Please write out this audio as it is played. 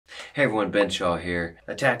Hey everyone, Ben Shaw here,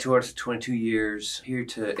 a tattoo artist of 22 years, here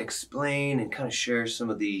to explain and kind of share some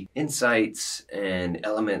of the insights and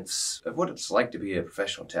elements of what it's like to be a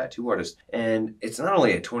professional tattoo artist. And it's not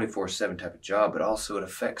only a 24/7 type of job, but also it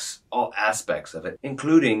affects all aspects of it,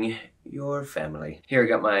 including your family. Here I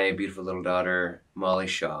got my beautiful little daughter, Molly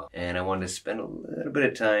Shaw, and I wanted to spend a little bit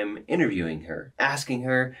of time interviewing her, asking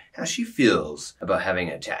her how she feels about having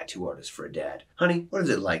a tattoo artist for a dad. Honey, what is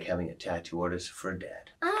it like having a tattoo artist for a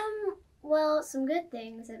dad? Well, some good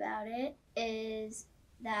things about it is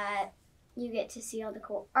that you get to see all the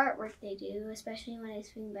cool artwork they do, especially when I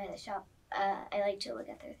swing by the shop. I like to look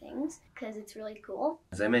at their things because it's really cool.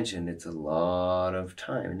 As I mentioned, it's a lot of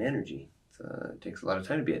time and energy. It takes a lot of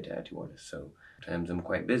time to be a tattoo artist, so sometimes I'm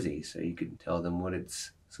quite busy, so you could tell them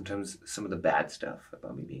sometimes some of the bad stuff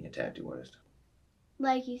about me being a tattoo artist.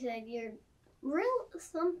 Like you said, you're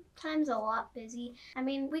sometimes a lot busy. I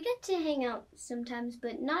mean, we get to hang out sometimes,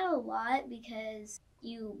 but not a lot because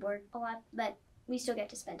you work a lot, but we still get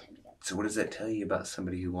to spend time together. So what does that tell you about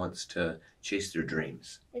somebody who wants to chase their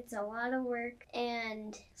dreams? It's a lot of work,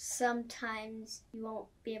 and sometimes you won't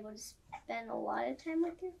be able to spend a lot of time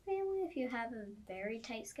with your family if you have a very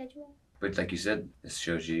tight schedule. But like you said, this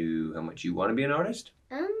shows you how much you want to be an artist?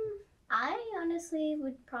 I honestly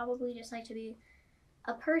would probably just like to be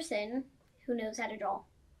a person who knows how to draw.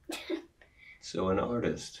 So an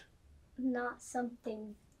artist. Not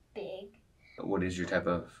something big. What is your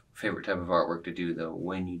favorite type of artwork to do though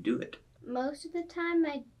when you do it? Most of the time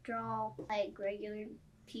I draw like regular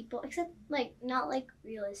people, except like not like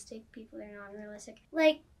realistic people, they're non-realistic.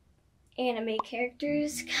 Like anime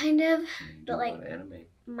characters kind of, but like anime.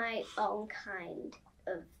 My own kind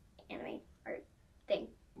of anime art thing.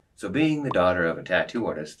 So being the daughter of a tattoo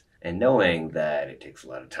artist, and knowing that it takes a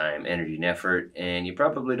lot of time, energy, and effort, and you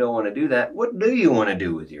probably don't want to do that, what do you want to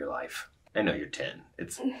do with your life? I know you're 10.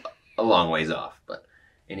 It's a long ways off, but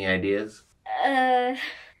any ideas? Well,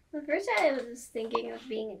 first I was thinking of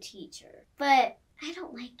being a teacher, but I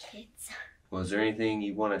don't like kids. Well, is there anything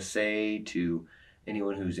you want to say to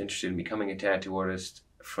anyone who's interested in becoming a tattoo artist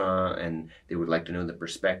and they would like to know the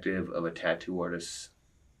perspective of a tattoo artist's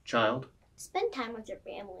child? Spend time with your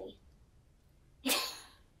family.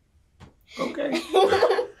 Okay.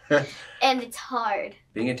 And it's hard.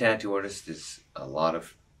 Being a tattoo artist is a lot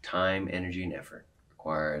of time, energy, and effort. It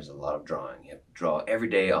requires a lot of drawing. You have to draw every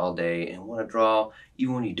day, all day, and want to draw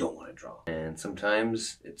even when you don't want to draw. And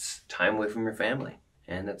sometimes it's time away from your family,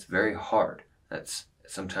 and that's very hard. That's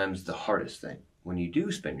sometimes the hardest thing. When you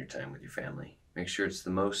do spend your time with your family, make sure it's the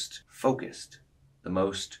most focused, the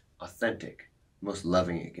most authentic, the most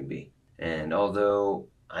loving it can be. And although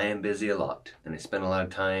I am busy a lot, and I spend a lot of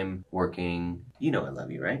time working. You know I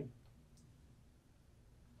love you, right?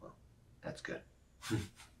 Well, that's good.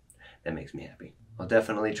 That makes me happy. I'll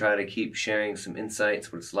definitely try to keep sharing some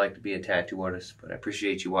insights, what it's like to be a tattoo artist, but I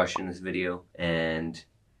appreciate you watching this video. And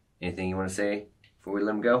anything you want to say before we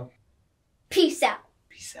let them go? Peace out.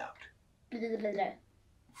 Peace out. Blah, blah, blah,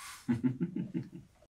 blah.